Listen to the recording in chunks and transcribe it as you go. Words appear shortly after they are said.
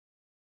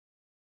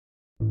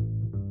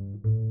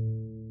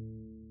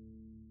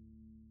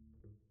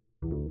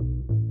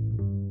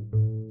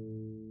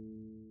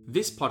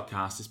This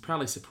podcast is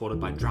proudly supported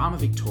by Drama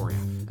Victoria,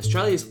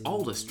 Australia's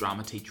oldest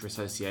drama teacher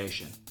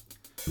association.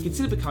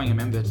 Consider becoming a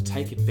member to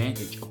take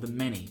advantage of the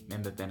many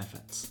member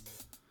benefits.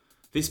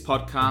 This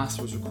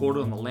podcast was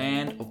recorded on the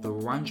land of the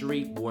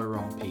Wurundjeri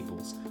Woi-wurrung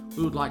peoples.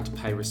 We would like to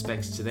pay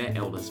respects to their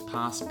elders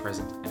past,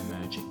 present and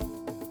emerging.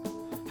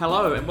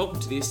 Hello and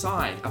welcome to The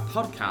Aside, a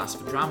podcast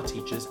for drama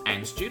teachers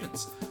and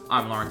students.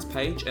 I'm Lawrence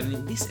Page, and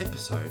in this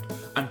episode,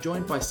 I'm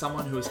joined by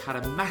someone who has had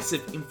a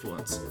massive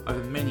influence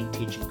over many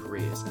teaching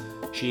careers.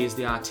 She is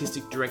the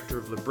artistic director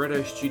of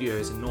Libretto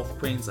Studios in North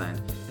Queensland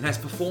and has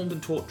performed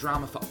and taught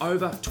drama for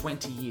over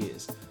 20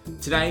 years.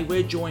 Today,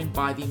 we're joined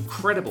by the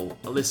incredible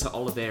Alyssa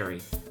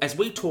Oliveri as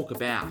we talk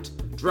about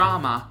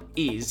Drama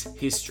is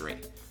History.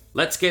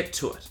 Let's get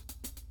to it.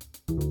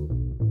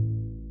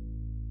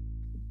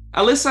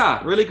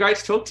 Alyssa, really great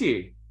to talk to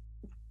you.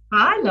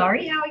 Hi,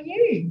 Laurie. How are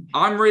you?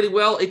 I'm really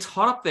well. It's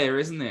hot up there,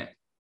 isn't it?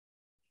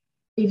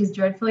 It is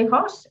dreadfully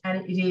hot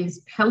and it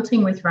is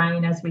pelting with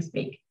rain as we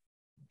speak.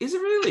 Is it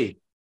really?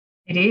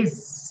 It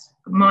is.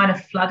 Minor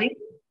flooding.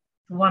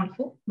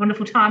 Wonderful,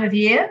 wonderful time of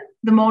year.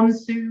 The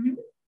monsoon.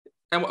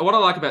 And what I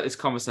like about this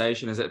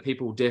conversation is that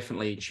people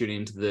definitely tune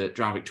into the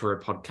Drama Victoria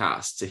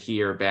podcast to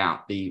hear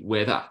about the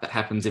weather that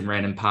happens in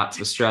random parts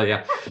of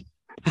Australia.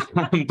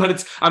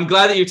 But I'm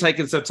glad that you've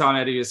taken some time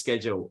out of your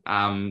schedule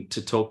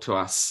to talk to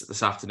us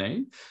this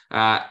afternoon.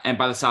 And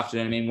by this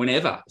afternoon, I mean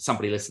whenever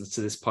somebody listens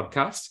to this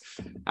podcast.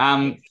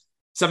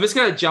 So I'm just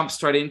going to jump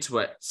straight into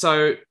it.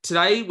 So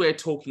today we're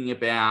talking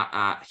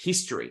about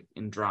history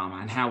in drama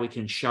and how we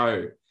can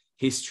show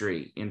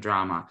history in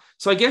drama.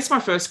 So I guess my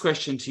first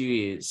question to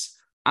you is,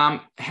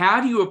 how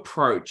do you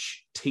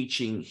approach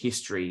teaching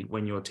history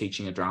when you're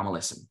teaching a drama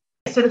lesson?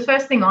 So the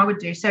first thing I would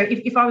do, so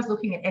if I was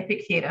looking at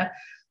epic theatre,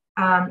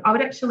 I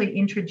would actually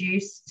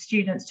introduce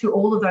students to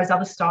all of those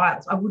other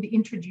styles. I would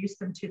introduce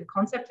them to the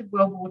concept of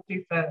World War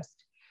II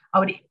first. I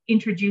would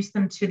introduce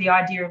them to the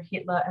idea of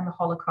Hitler and the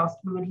Holocaust.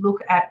 We would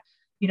look at,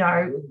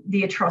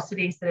 the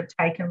atrocities that have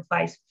taken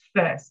place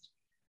first,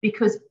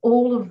 because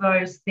all of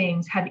those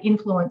things have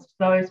influenced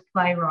those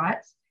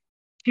playwrights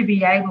to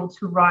be able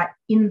to write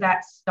in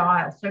that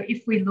style. So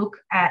if we look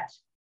at,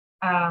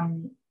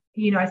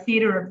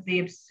 theatre of the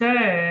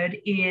absurd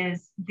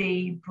is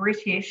the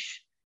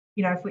British.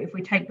 If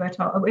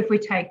we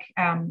take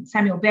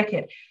Samuel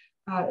Beckett,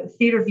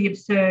 theatre of the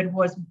absurd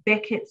was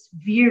Beckett's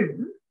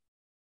view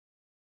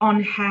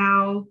on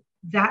how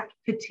that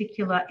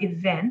particular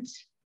event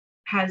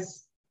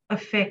has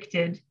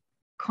affected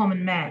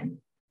common man.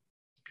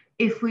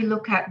 If we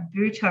look at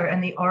Butoh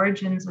and the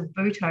origins of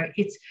Butoh,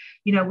 it's,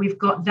 we've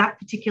got that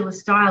particular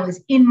style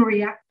is in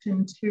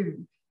reaction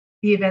to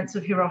the events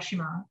of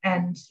Hiroshima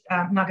and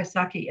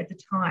Nagasaki at the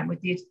time with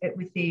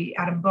the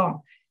atom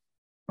bomb.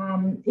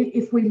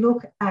 If we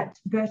look at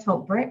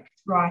Bertolt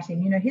Brecht's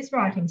writing, his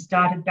writing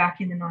started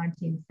back in the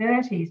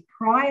 1930s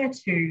prior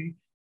to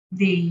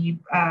the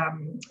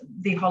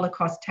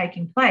Holocaust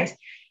taking place,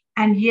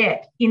 and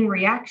yet in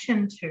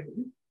reaction to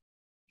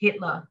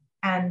Hitler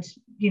and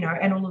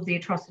all of the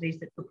atrocities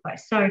that took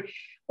place. So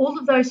all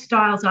of those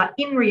styles are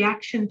in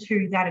reaction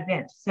to that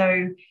event.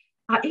 So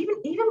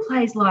even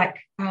plays like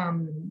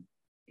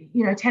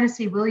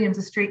Tennessee Williams'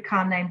 A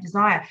Streetcar Named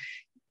Desire.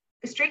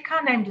 A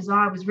Streetcar Named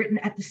Desire was written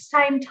at the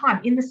same time,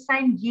 in the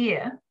same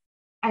year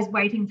as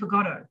Waiting for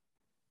Godot.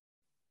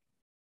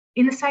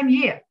 In the same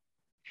year.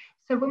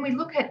 So when we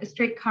look at A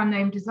Streetcar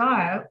Named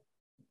Desire,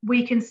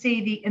 we can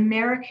see the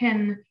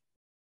American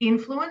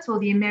influence or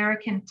the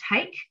American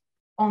take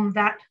on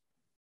that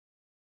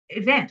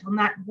event, on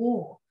that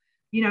war.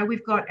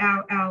 We've got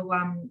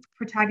our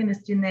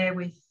protagonist in there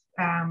with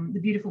the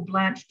beautiful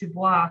Blanche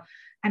Dubois,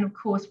 and of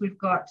course we've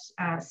got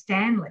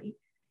Stanley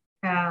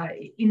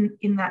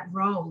in that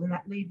role, in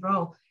that lead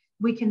role.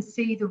 We can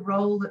see the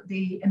role that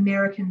the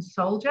American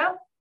soldier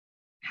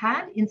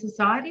had in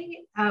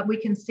society. We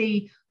can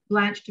see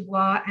Blanche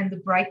Dubois and the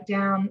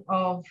breakdown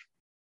of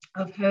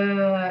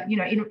her,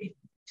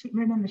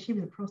 remember she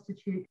was a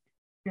prostitute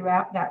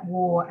throughout that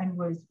war and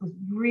was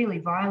really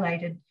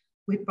violated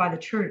by the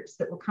troops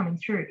that were coming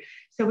through.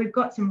 So we've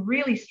got some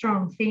really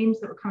strong themes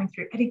that were coming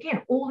through. And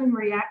again, all in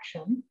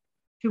reaction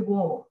to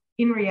war,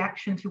 in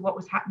reaction to what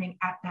was happening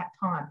at that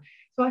time.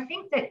 So I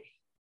think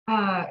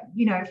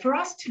that, for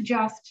us to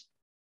just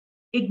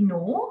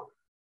ignore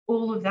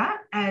all of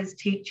that as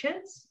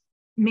teachers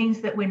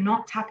means that we're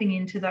not tapping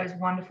into those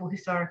wonderful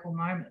historical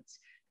moments.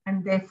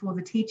 And therefore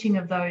the teaching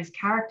of those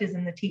characters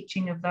and the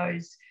teaching of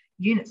those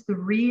units, the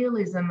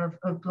realism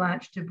of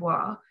Blanche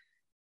Dubois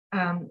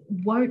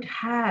won't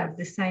have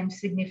the same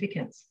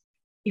significance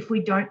if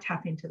we don't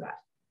tap into that.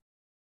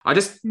 I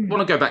just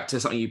want to go back to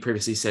something you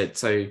previously said.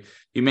 So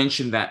you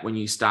mentioned that when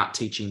you start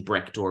teaching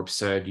Brecht or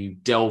absurd, you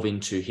delve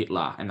into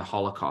Hitler and the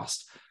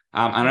Holocaust.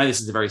 I know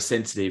this is a very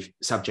sensitive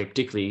subject,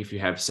 particularly if you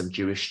have some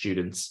Jewish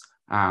students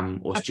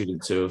or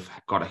students who have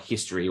got a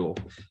history or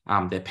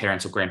their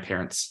parents or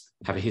grandparents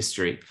have a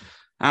history.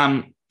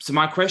 So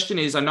my question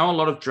is, I know of a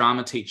lot of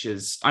drama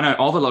teachers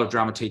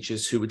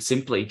who would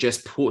simply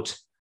just put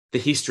the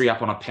history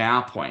up on a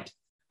PowerPoint.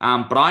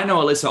 But I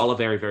know Alyssa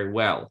Oliveri very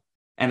well.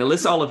 And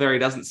Alyssa Oliveri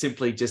doesn't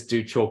simply just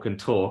do chalk and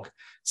talk.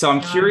 So I'm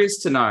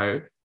curious to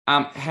know,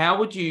 how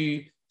would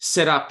you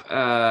set up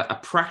a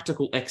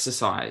practical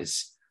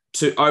exercise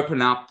to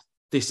open up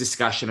this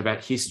discussion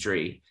about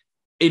history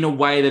in a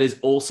way that is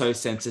also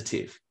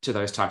sensitive to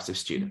those types of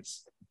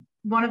students?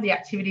 One of the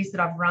activities that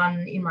I've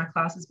run in my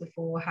classes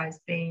before has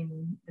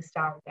been the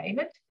Star of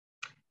David.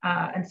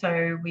 And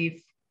so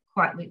we've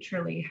quite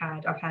literally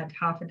I've had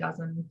half a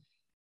dozen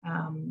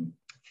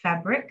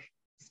fabric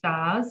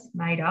stars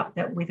made up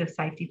that with a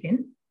safety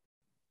pin.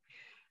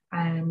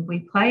 And we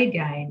play a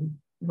game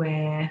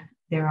where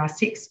there are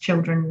 6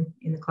 children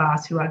in the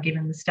class who are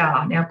given the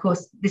star. Now, of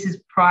course, this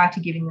is prior to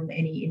giving them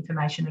any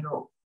information at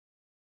all.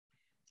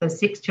 So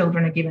 6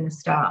 children are given a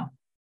star.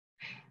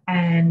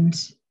 And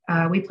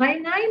we play a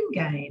name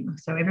game.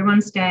 So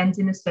everyone stands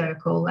in a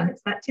circle, and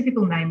it's that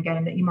typical name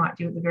game that you might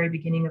do at the very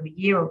beginning of a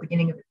year or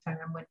beginning of a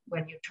term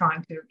when you're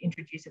trying to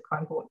introduce a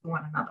cohort to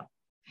one another.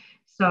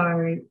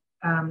 So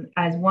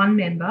as one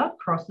member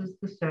crosses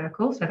the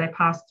circle, so they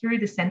pass through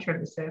the centre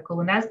of the circle,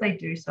 and as they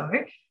do so,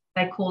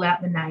 they call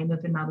out the name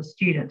of another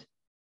student.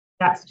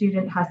 That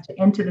student has to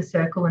enter the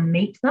circle and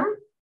meet them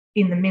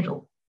in the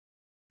middle.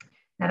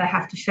 Now they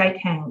have to shake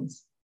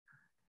hands.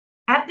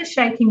 At the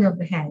shaking of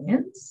the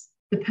hands,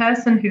 the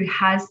person who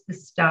has the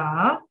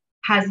star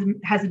has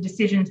a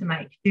decision to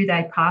make. Do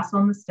they pass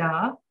on the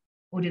star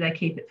or do they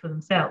keep it for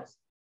themselves?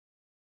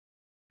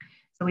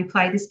 So we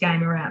play this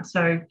game around.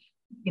 So,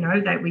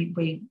 that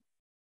we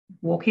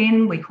walk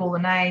in, we call a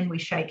name, we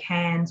shake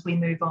hands, we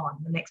move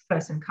on. The next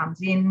person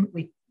comes in,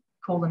 we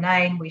call a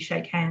name, we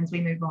shake hands, we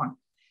move on.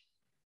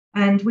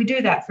 And we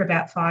do that for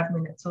about 5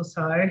 minutes or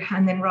so.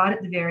 And then right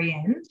at the very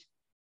end,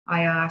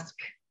 I ask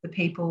the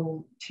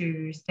people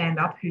to stand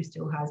up who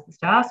still has the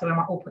star. So we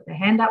might all put their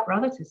hand up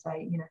rather to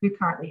say, who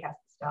currently has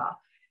the star.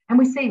 And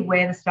we see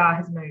where the star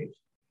has moved.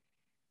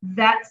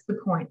 That's the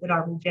point that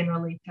I will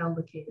generally tell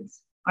the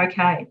kids.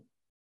 Okay,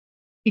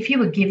 if you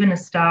were given a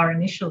star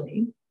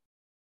initially,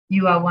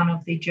 you are one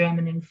of the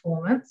German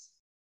informants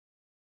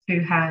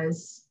who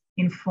has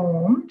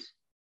informed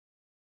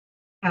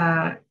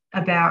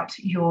about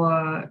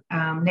your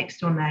next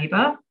door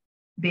neighbour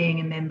being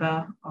a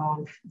member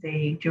of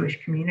the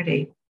Jewish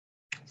community.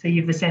 So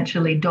you've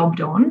essentially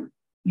dobbed on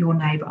your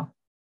neighbour.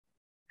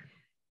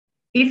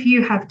 If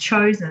you have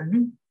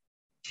chosen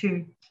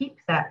to keep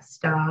that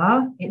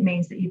star, it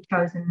means that you've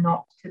chosen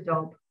not to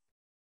dob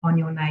on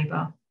your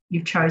neighbour.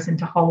 You've chosen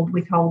to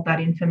withhold that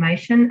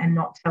information and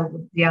not tell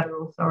the other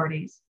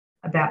authorities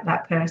about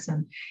that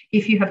person.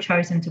 If you have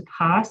chosen to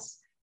pass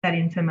that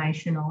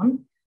information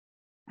on,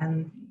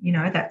 and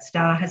that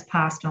star has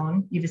passed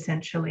on, you've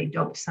essentially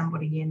dobbed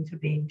somebody in for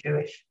being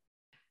Jewish.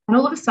 And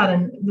all of a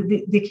sudden,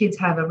 the kids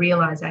have a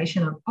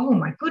realisation of, oh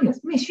my goodness,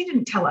 Miss, you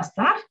didn't tell us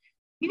that.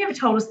 You never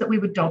told us that we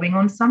were dobbing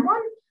on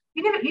someone.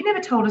 You never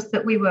told us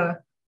that we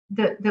were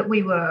going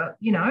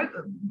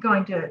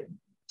to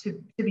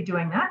be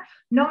doing that.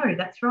 No,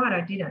 that's right,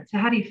 I didn't. So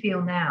how do you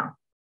feel now,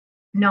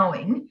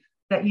 knowing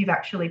that you've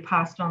actually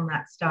passed on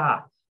that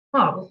star?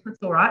 Oh, well,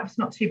 that's all right. It's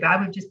not too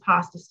bad. We've just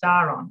passed a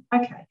star on.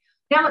 Okay,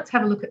 now let's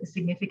have a look at the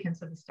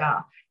significance of the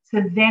star.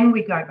 So then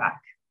we go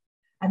back.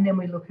 And then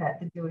we look at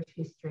the Jewish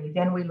history.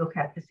 Then we look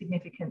at the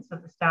significance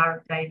of the Star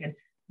of David.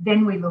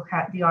 Then we look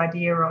at the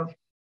idea of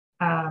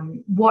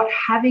what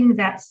having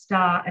that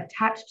star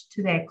attached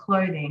to their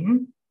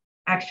clothing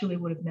actually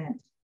would have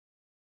meant.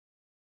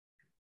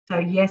 So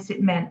yes,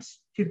 it meant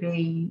to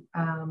be,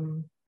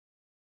 for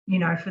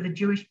the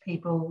Jewish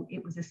people,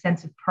 it was a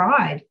sense of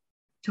pride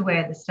to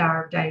wear the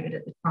Star of David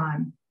at the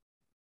time.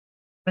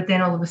 But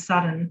then all of a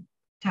sudden,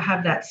 to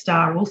have that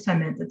star also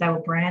meant that they were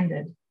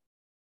branded.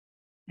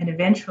 And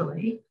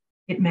eventually,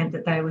 it meant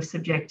that they were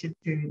subjected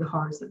to the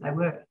horrors that they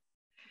were.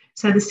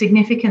 So the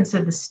significance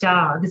of the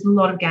star, there's a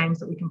lot of games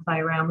that we can play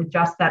around with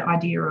just that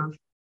idea of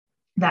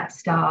that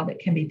star that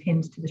can be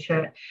pinned to the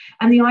shirt.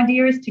 And the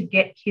idea is to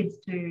get kids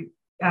to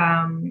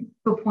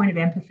a point of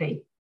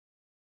empathy,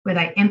 where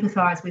they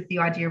empathise with the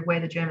idea of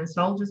where the German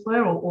soldiers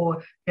were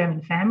or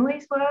German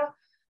families were,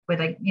 where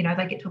they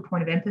get to a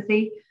point of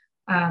empathy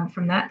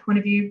from that point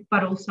of view,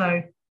 but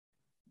also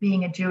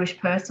being a Jewish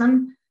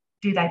person.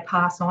 Do they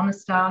pass on a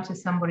star to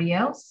somebody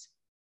else?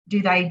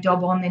 Do they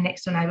dob on their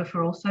next door neighbour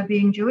for also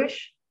being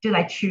Jewish? Do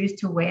they choose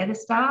to wear the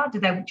star?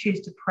 Do they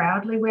choose to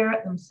proudly wear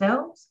it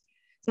themselves?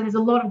 So there's a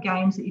lot of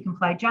games that you can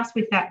play just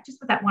with that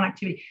one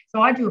activity.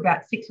 So I do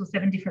about 6 or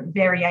 7 different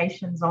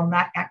variations on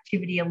that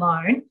activity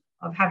alone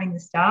of having the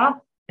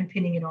star and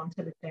pinning it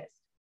onto the test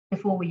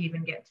before we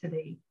even get to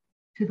the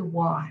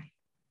why.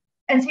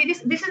 And see,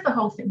 this is the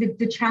whole thing.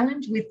 The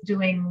challenge with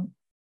doing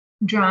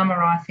drama,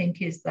 I think,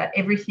 is that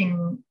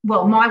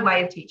my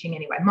way of teaching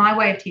anyway, my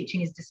way of teaching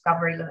is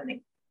discovery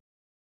learning.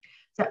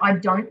 So I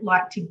don't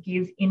like to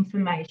give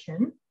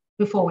information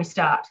before we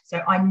start.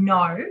 So I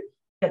know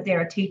that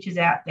there are teachers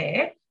out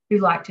there who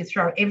like to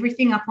throw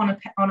everything up on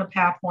a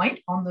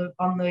PowerPoint on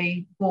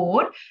the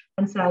board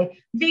and say,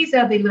 these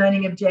are the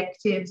learning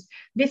objectives.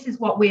 This is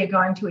what we are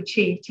going to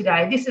achieve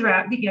today. These are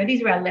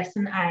our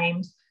lesson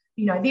aims.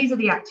 These are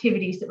the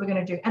activities that we're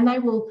going to do. And they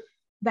will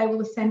they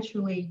will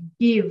essentially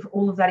give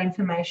all of that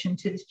information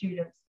to the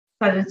students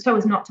so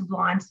as not to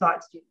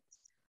blindside students.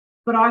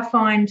 But I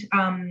find,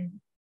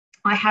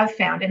 I have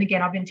found, and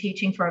again, I've been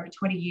teaching for over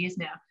 20 years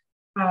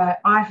now,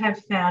 I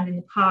have found in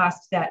the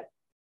past that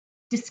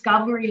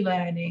discovery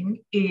learning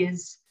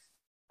is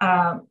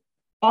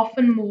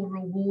often more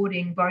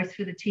rewarding both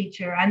for the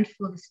teacher and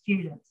for the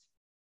students.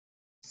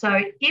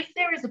 So if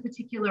there is a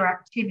particular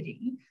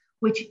activity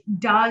which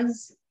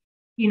does,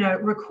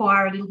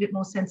 require a little bit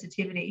more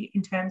sensitivity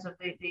in terms of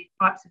the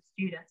types of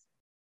students,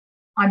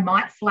 I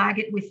might flag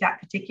it with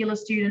that particular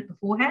student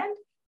beforehand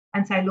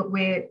and say, look,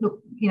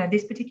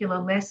 this particular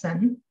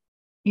lesson,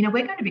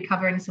 we're going to be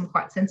covering some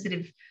quite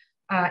sensitive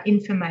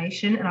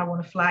information, and I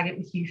want to flag it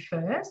with you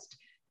first.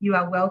 You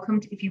are welcome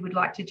if you would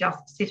like to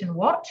just sit and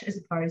watch as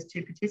opposed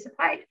to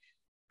participate.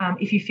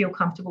 If you feel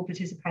comfortable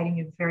participating,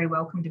 you're very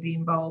welcome to be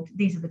involved.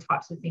 These are the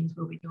types of things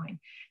we'll be doing.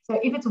 So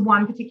if it's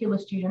one particular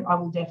student, I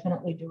will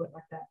definitely do it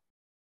like that.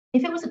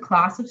 If it was a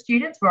class of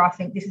students where I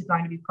think this is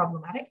going to be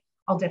problematic,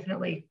 I'll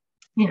definitely,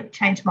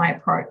 change my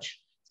approach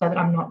so that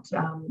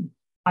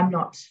I'm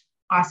not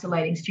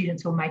isolating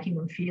students or making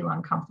them feel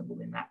uncomfortable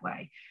in that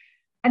way.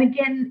 And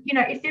again,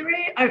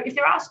 if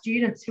there are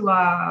students who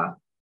are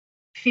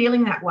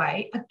feeling that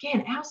way,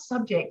 again, our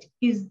subject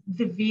is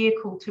the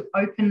vehicle to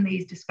open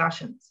these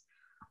discussions.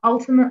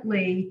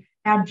 Ultimately,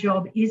 our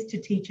job is to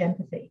teach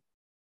empathy.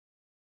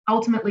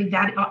 Ultimately,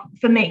 that,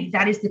 for me,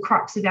 that is the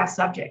crux of our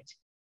subject.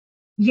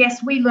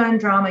 Yes, we learn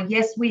drama.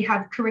 Yes, we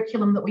have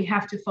curriculum that we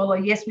have to follow.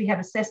 Yes, we have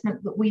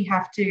assessment that we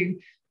have to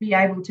be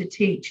able to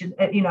teach,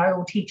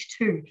 or teach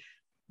to.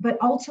 But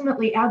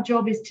ultimately, our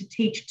job is to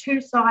teach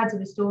two sides of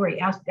the story.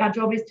 Our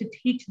job is to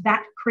teach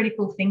that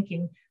critical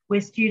thinking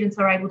where students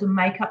are able to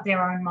make up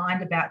their own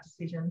mind about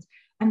decisions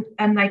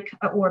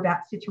or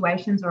about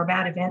situations or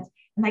about events.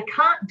 And they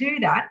can't do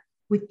that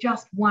with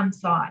just one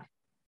side.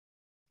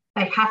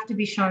 They have to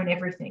be shown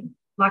everything,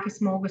 like a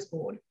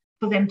smorgasbord,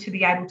 for them to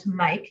be able to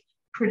make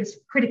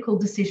critical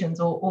decisions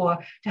or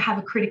to have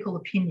a critical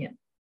opinion.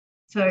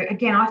 So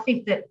again, I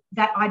think that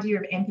idea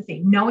of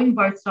empathy, knowing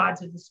both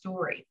sides of the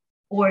story,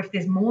 or if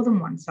there's more than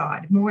one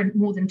side, more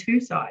than two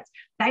sides,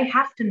 they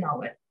have to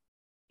know it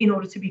in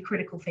order to be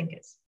critical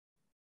thinkers.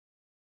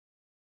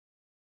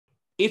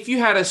 If you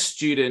had a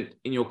student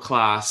in your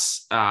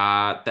class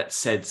that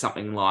said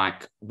something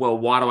like, well,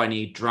 why do I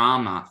need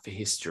drama for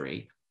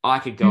history? I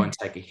could go and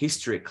take a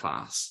history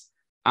class.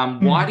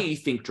 Why do you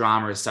think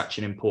drama is such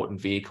an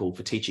important vehicle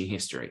for teaching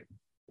history?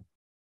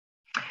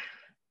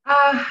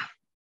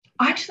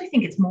 I actually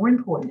think it's more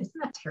important.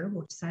 Isn't that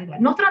terrible to say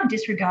that? Not that I'm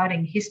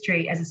disregarding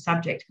history as a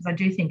subject, because I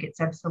do think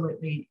it's I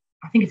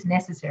think it's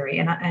necessary.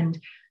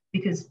 And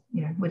because,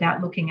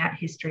 without looking at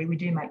history, we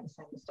do make the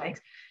same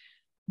mistakes.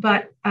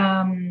 But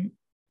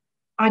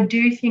I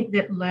do think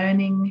that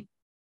learning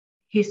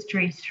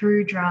history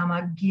through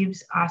drama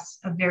gives us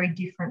a very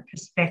different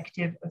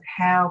perspective of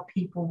how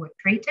people were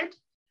treated.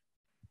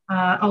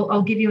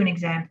 I'll give you an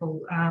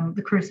example.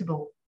 The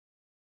Crucible.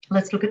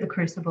 Let's look at the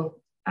Crucible.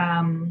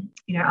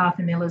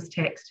 Arthur Miller's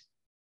text.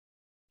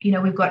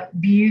 We've got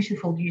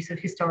beautiful use of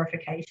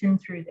historification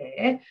through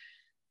there,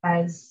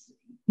 as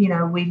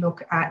we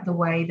look at the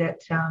way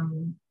that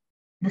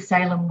the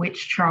Salem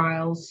witch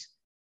trials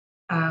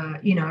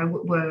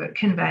were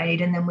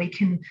conveyed, and then we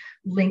can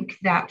link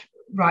that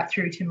right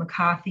through to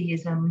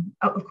McCarthyism.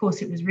 Of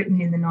course, it was written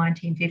in the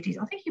 1950s.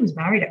 I think he was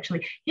married,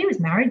 actually. He was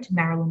married to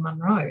Marilyn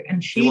Monroe,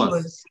 and she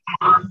was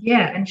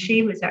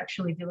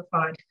actually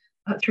vilified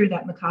through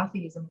that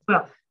McCarthyism as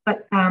well.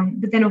 But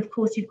then, of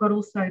course, you've got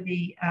also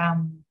the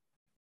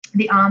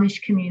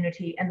Amish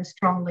community and the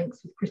strong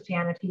links with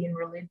Christianity and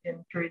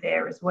religion through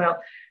there as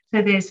well.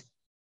 So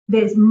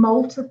there's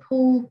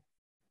multiple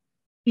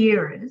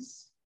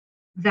eras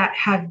that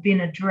have been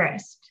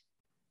addressed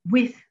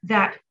with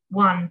that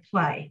one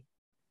play.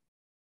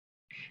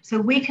 So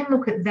we can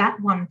look at that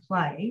one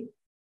play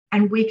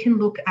and we can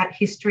look at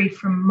history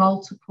from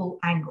multiple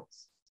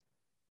angles.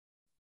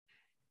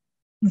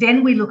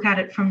 Then we look at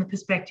it from the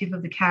perspective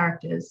of the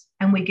characters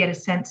and we get a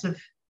sense of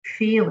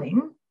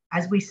feeling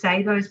as we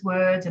say those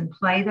words and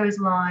play those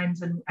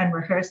lines and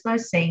rehearse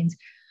those scenes.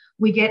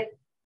 We get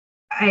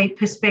a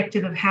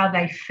perspective of how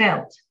they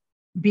felt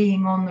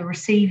being on the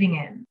receiving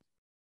end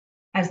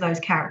as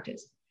those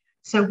characters.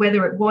 So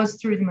whether it was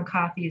through the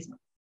McCarthyism,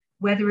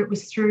 whether it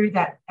was through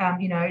that,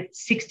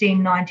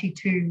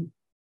 1692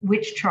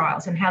 witch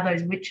trials and how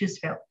those witches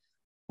felt,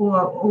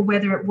 or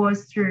whether it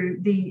was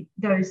through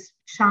those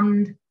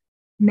shunned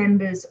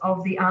members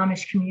of the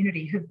Amish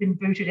community who've been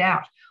booted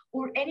out,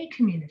 or any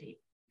community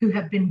who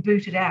have been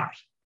booted out,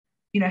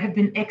 have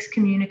been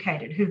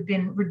excommunicated, who've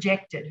been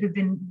rejected, who've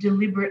been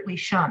deliberately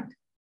shunned.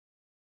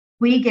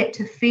 We get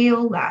to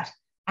feel that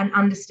and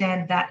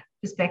understand that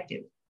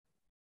perspective.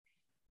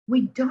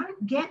 We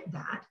don't get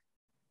that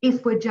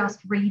if we're just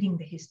reading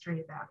the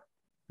history about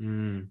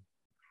it.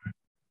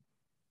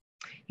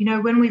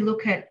 When we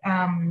look at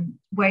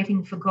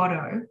Waiting for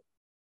Godot,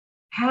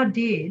 how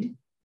did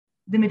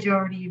the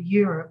majority of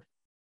Europe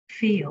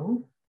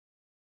feel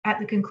at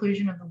the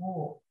conclusion of the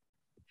war?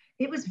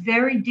 It was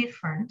very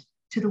different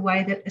to the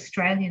way that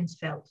Australians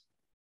felt.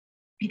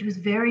 It was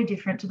very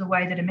different to the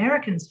way that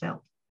Americans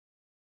felt.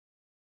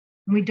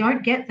 And we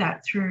don't get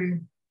that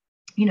through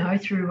A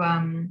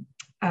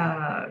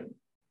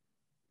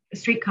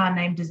Streetcar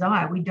Named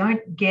Desire. We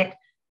don't get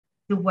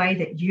the way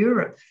that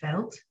Europe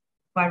felt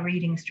by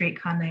reading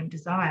Streetcar Named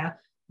Desire.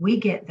 We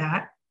get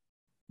that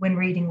when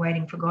reading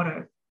Waiting for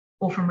Godot,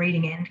 or from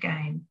reading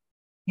Endgame,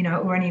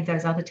 or any of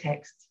those other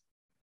texts.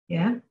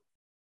 Yeah.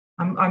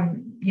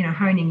 I'm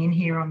honing in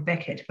here on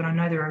Beckett, but I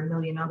know there are a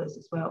million others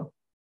as well.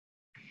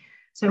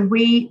 So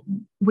we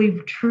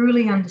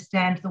truly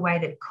understand the way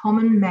that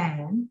common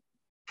man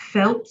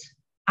felt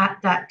at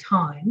that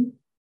time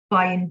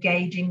by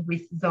engaging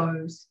with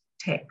those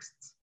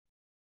texts.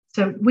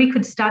 So we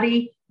could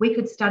study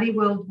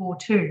World War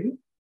II,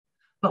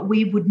 but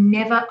we would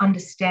never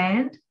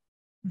understand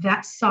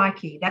that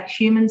psyche, that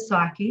human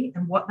psyche,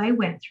 and what they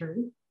went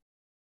through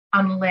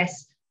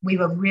unless we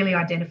were really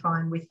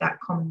identifying with that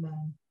common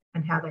man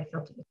and how they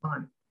felt at the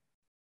time.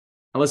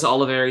 Alyssa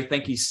Oliveri,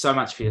 thank you so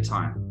much for your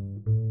time.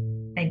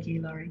 Thank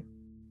you, Laurie.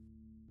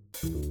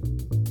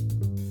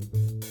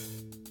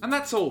 And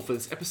that's all for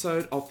this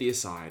episode of The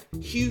Aside.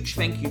 Huge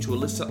thank you to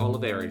Alyssa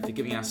Oliveri for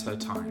giving us her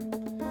time.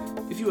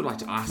 If you would like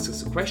to ask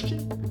us a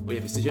question or you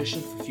have a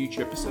suggestion for a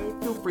future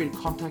episode, feel free to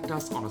contact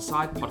us on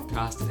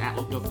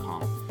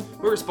asidepodcast@outlook.com.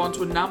 We respond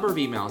to a number of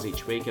emails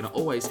each week and are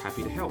always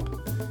happy to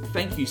help.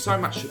 Thank you so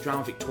much to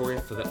Drama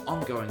Victoria for their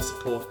ongoing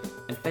support,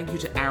 and thank you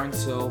to Aaron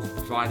Searle for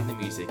providing the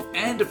music.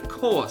 And of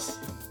course,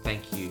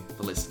 thank you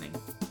for listening.